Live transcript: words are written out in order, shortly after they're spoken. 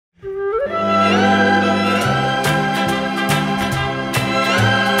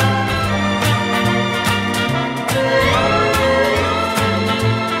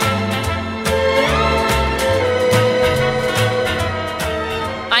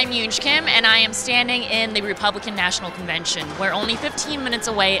I'm Yoonj Kim, and I am standing in the Republican National Convention, where only 15 minutes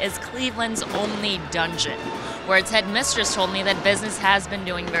away is Cleveland's only dungeon, where its head mistress told me that business has been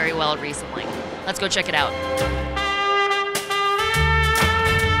doing very well recently. Let's go check it out.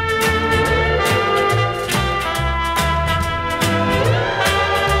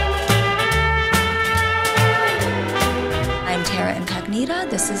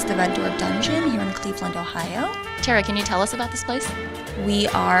 This is the Red Door Dungeon here in Cleveland, Ohio. Tara, can you tell us about this place? We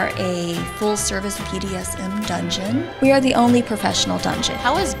are a full-service BDSM dungeon. We are the only professional dungeon.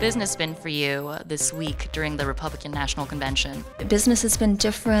 How has business been for you this week during the Republican National Convention? Business has been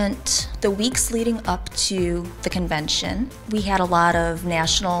different the weeks leading up to the convention. We had a lot of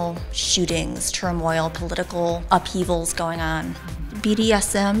national shootings, turmoil, political upheavals going on.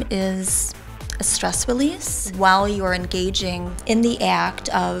 BDSM is a stress release while you're engaging in the act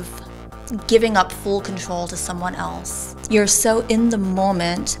of giving up full control to someone else. You're so in the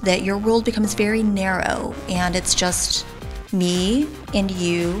moment that your world becomes very narrow, and it's just me and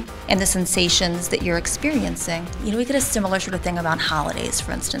you and the sensations that you're experiencing. You know, we get a similar sort of thing about holidays,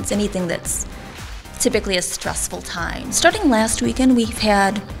 for instance, anything that's typically a stressful time. Starting last weekend, we've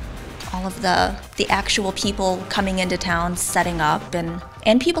had all of the actual people coming into town, setting up,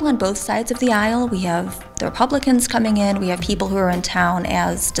 and people on both sides of the aisle. We have the Republicans coming in, we have people who are in town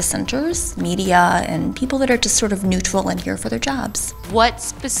as dissenters, media, and people that are just sort of neutral and here for their jobs. What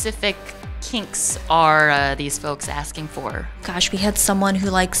specific kinks are these folks asking for? Gosh, we had someone who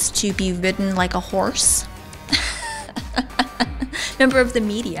likes to be ridden like a horse. Member of the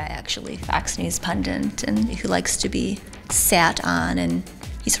media, actually, Fox News pundit, and who likes to be sat on, and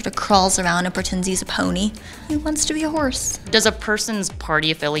he sort of crawls around and pretends he's a pony. He wants to be a horse. Does a person's party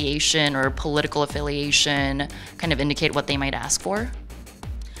affiliation or political affiliation kind of indicate what they might ask for?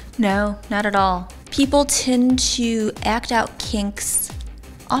 No, not at all. People tend to act out kinks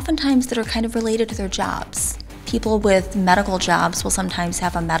oftentimes that are kind of related to their jobs. People with medical jobs will sometimes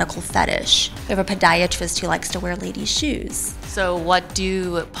have a medical fetish. We have a podiatrist who likes to wear ladies' shoes. So what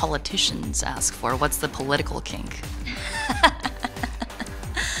do politicians ask for? What's the political kink?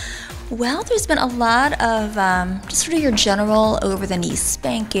 Well, there's been a lot of just sort of your general over-the-knee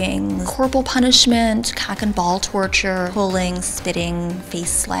spanking, corporal punishment, cock and ball torture, pulling, spitting,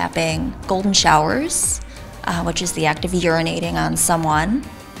 face slapping, golden showers, which is the act of urinating on someone.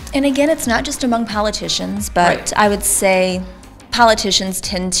 And again, it's not just among politicians, but right. I would say politicians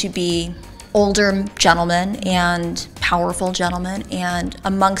tend to be older gentlemen and powerful gentlemen, and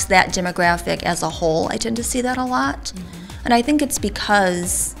amongst that demographic as a whole, I tend to see that a lot. Mm-hmm. And I think it's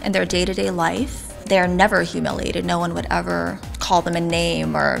because in their day-to-day life, they're never humiliated. No one would ever call them a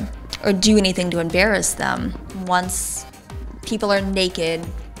name or do anything to embarrass them. Once people are naked,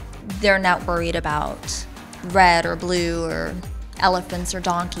 they're not worried about red or blue or elephants or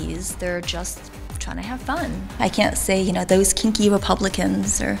donkeys. They're just trying to have fun. I can't say, you know, those kinky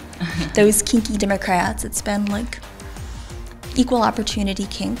Republicans or those kinky Democrats. It's been like equal opportunity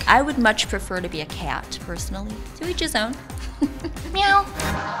kink. I would much prefer to be a cat, personally. To each his own. Meow.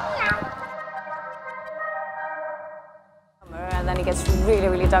 And then it gets really,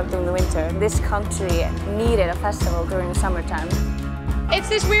 really dark during the winter. This country needed a festival during the summertime. It's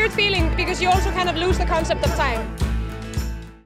this weird feeling because you also kind of lose the concept of time.